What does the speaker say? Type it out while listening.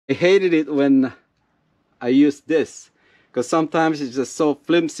I hated it when I used this, because sometimes it's just so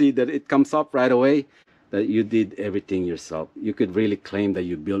flimsy that it comes up right away that you did everything yourself. You could really claim that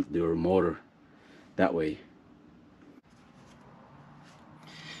you built your motor that way.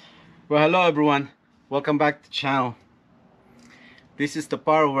 Well, hello everyone. Welcome back to the channel. This is the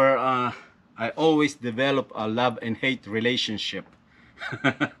part where I always develop a love and hate relationship.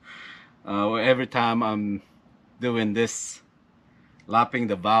 Where every time I'm doing this, lapping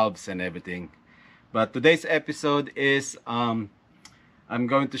the valves and everything. But today's episode is I'm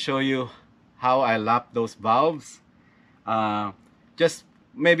going to show you how I lap those valves. Just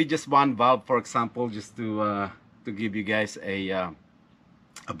maybe just one valve, for example, just to give you guys a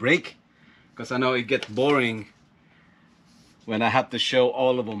break, because I know it gets boring when I have to show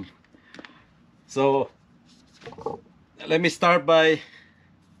all of them. So let me start by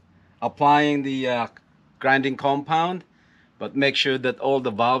applying the grinding compound, but make sure that all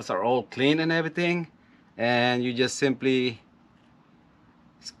the valves are all clean and everything, and you just simply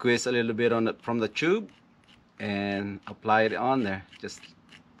squeeze a little bit on it from the tube and apply it on there, just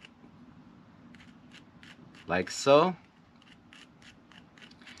like so.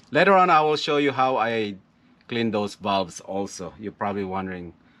 Later on I will show you how I clean those valves also. You're probably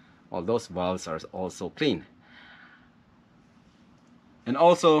wondering, well, those valves are also clean. And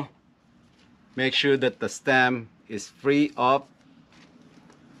also make sure that the stem is free of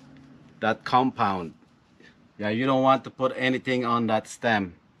that compound. Yeah, you don't want to put anything on that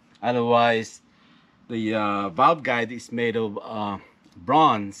stem, otherwise the valve guide is made of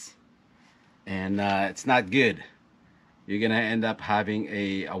bronze, and it's not good. You're gonna end up having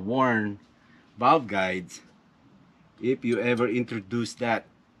a worn valve guides if you ever introduce that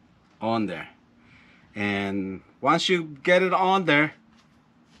on there. And once you get it on there,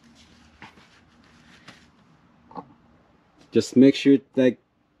 just make sure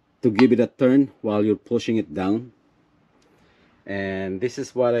to give it a turn while you're pushing it down. And this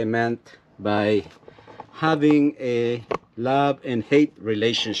is what I meant by having a love and hate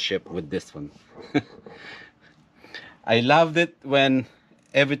relationship with this one. I loved it when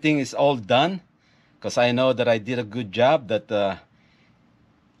everything is all done, because I know that I did a good job, that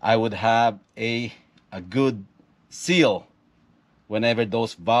I would have a good seal whenever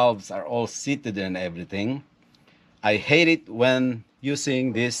those valves are all seated and everything. I hate it when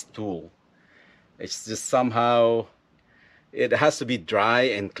using this tool. It's just somehow, it has to be dry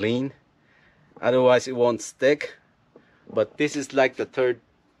and clean, otherwise it won't stick. But this is like the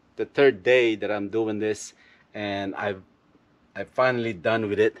third day that I'm doing this, and I've finally done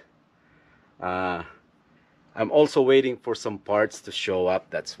with it. I'm also waiting for some parts to show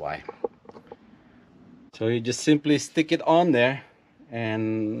up, that's why. So you just simply stick it on there,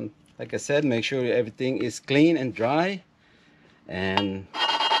 and like I said, make sure everything is clean and dry, and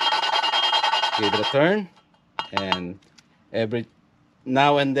give it a turn, and every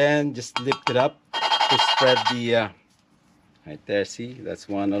now and then just lift it up to spread the right there, see, that's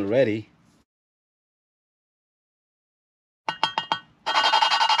one already.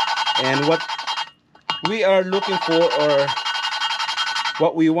 And what we are looking for, or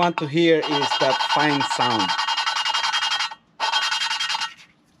what we want to hear, is that fine sound.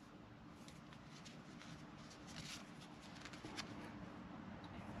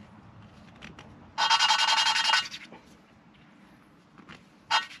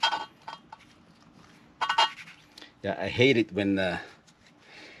 Yeah, I hate it when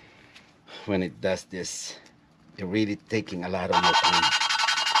it does this. You're really taking a lot of your time.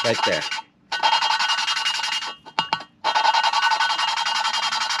 Right there.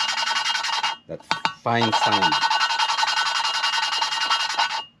 That fine sound.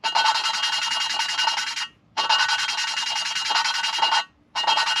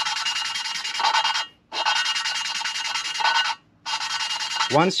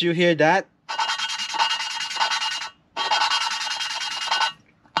 Once you hear that,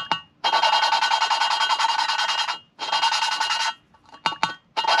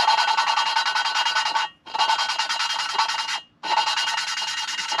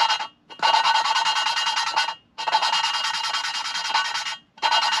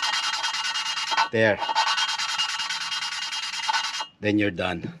 there, then you're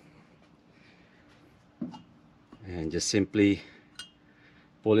done. And just simply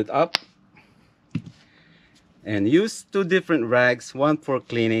pull it up and use two different rags, one for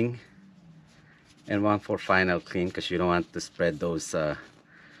cleaning and one for final clean, because you don't want to spread those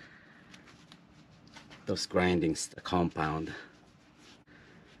grindings, the compound.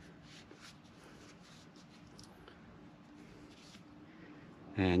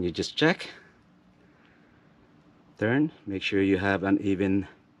 And you just check, turn, make sure you have an even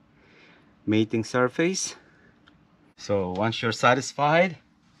mating surface. So once you're satisfied,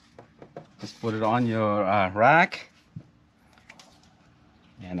 just put it on your rack.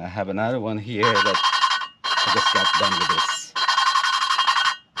 And I have another one here that I just got done with this.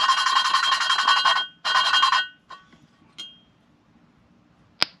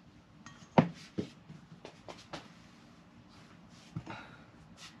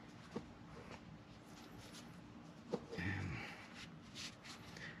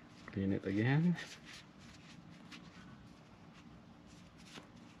 Clean it again.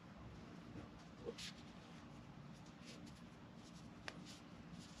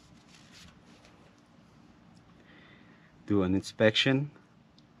 Do an inspection.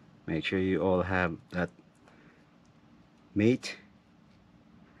 Make sure you all have that mate,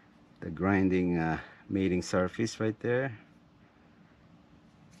 the grinding mating surface right there,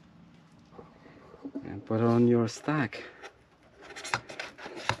 and put on your stack.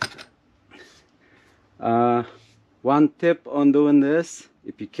 One tip on doing this,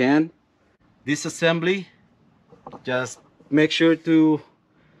 if you can, this assembly, just make sure to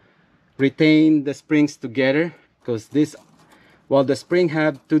retain the springs together, because this, well, the spring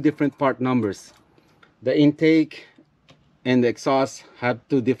have two different part numbers. The intake and the exhaust have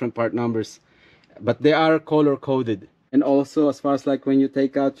two different part numbers, but they are color coded. And also, as far as like when you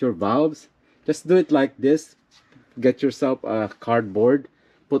take out your valves, just do it like this. Get yourself a cardboard,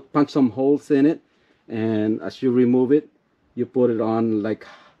 punch some holes in it, and as you remove it, you put it on like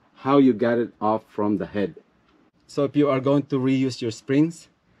how you got it off from the head. So if you are going to reuse your springs,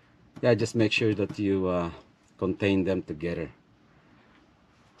 yeah, just make sure that you contain them together.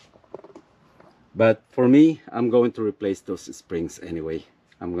 But for me, I'm going to replace those springs anyway.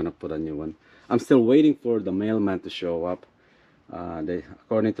 I'm gonna put a new one. I'm still waiting for the mailman to show up.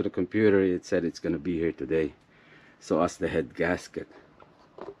 According to the computer, it said it's gonna be here today. So as the head gasket.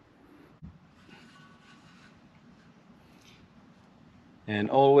 And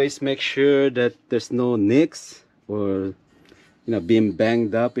always make sure that there's no nicks or being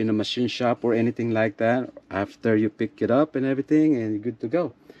banged up in a machine shop or anything like that after you pick it up and everything, and you're good to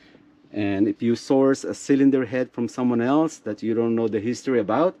go. And if you source a cylinder head from someone else that you don't know the history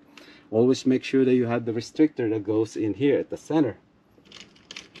about, always make sure that you have the restrictor that goes in here at the center,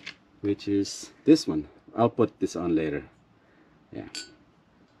 which is this one. I'll put this on later. Yeah.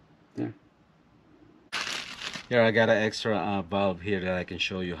 Here I got an extra valve here that I can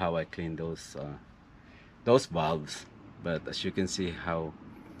show you how I clean those valves. But as you can see how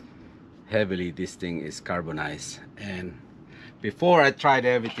heavily this thing is carbonized. And before I tried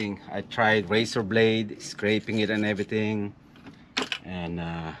everything. I tried razor blade, scraping it and everything, and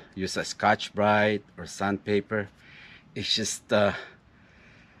use a Scotch-Brite or sandpaper. It's just a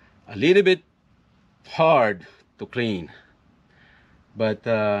little bit hard to clean. But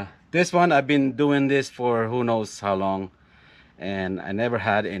this one, I've been doing this for who knows how long, and I never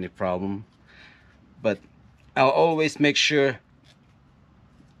had any problem. But I'll always make sure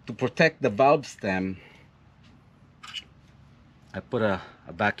to protect the valve stem. I put a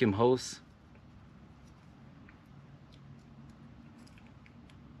vacuum hose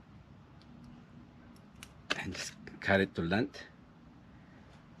and just cut it to length.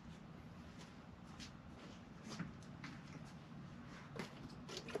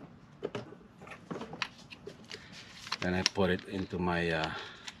 Then I put it into my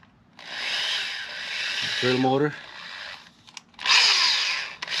drill motor.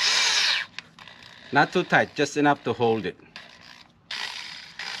 Not too tight, just enough to hold it.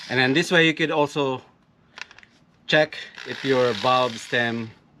 And then this way you could also check if your valve stem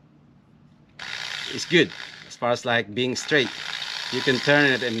is good as far as like being straight. You can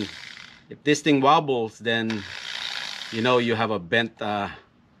turn it, and if this thing wobbles, then you know you have a bent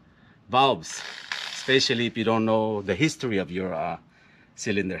valves, especially if you don't know the history of your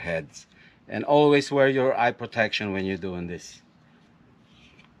cylinder heads. And always wear your eye protection when you're doing this.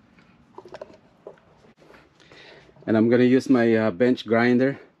 And I'm gonna use my bench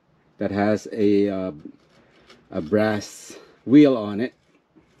grinder that has a brass wheel on it.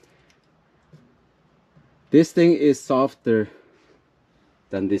 This thing is softer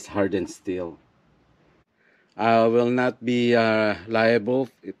than this hardened steel. I will not be liable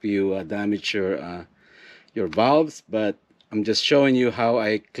if you damage your valves, but I'm just showing you how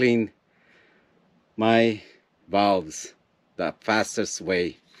I clean my valves the fastest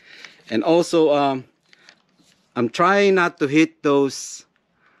way. And also I'm trying not to hit those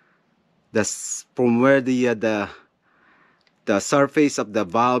from where the surface of the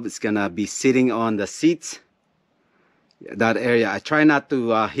valve is gonna be sitting on the seats, that area. I try not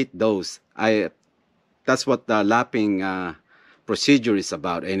to hit those. That's what the lapping procedure is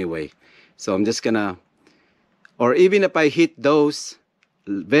about anyway. So I'm just gonna, or even if I hit those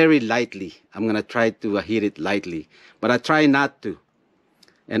very lightly, I'm gonna try to hit it lightly, but I try not to.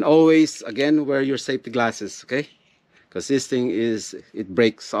 And always, again, wear your safety glasses, okay? Because this thing it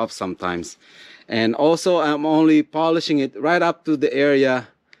breaks off sometimes. And also, I'm only polishing it right up to the area.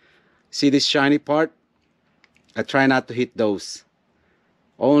 See this shiny part? I try not to hit those.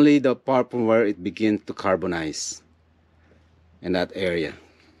 Only the part from where it begins to carbonize in that area.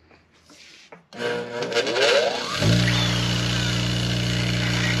 I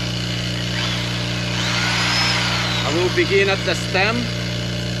will begin at the stem,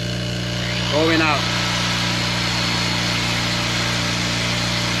 going out.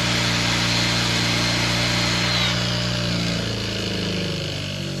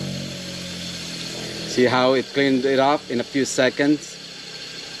 See how it cleaned it up in a few seconds?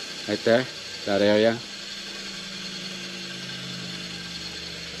 Right there, that area.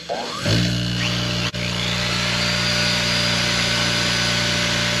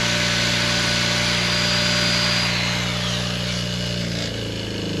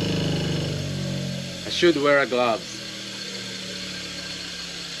 I should wear a gloves.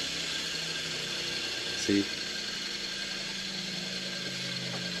 See?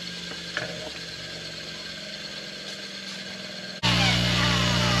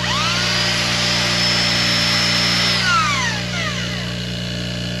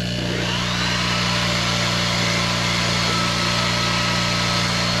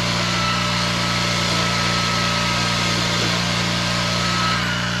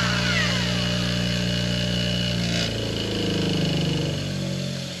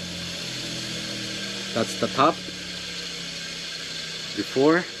 That's the top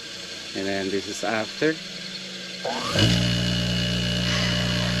before, and then this is after.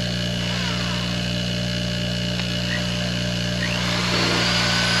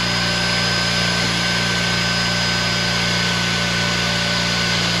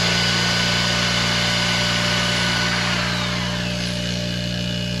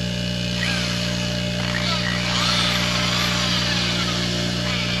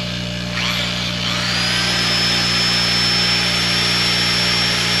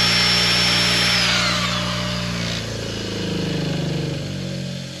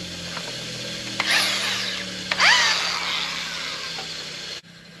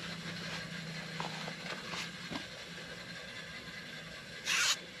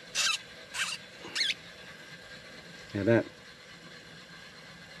 Yeah, that.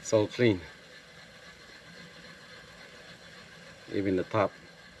 It's all clean. Even the top.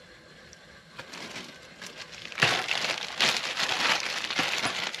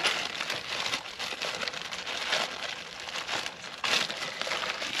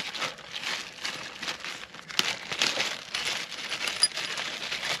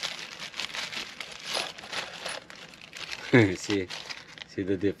 see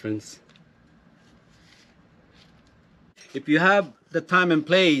the difference? If you have the time and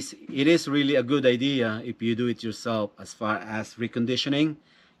place, it is really a good idea if you do it yourself as far as reconditioning,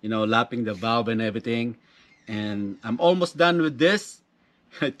 you know, lapping the valve and everything. And I'm almost done with this.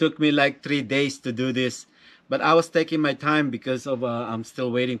 It took me like 3 days to do this, but I was taking my time because of I'm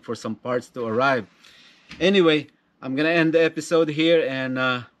still waiting for some parts to arrive. Anyway, I'm gonna end the episode here,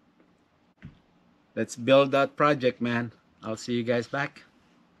 and let's build that project, man. I'll see you guys back.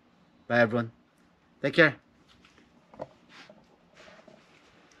 Bye everyone. Take care.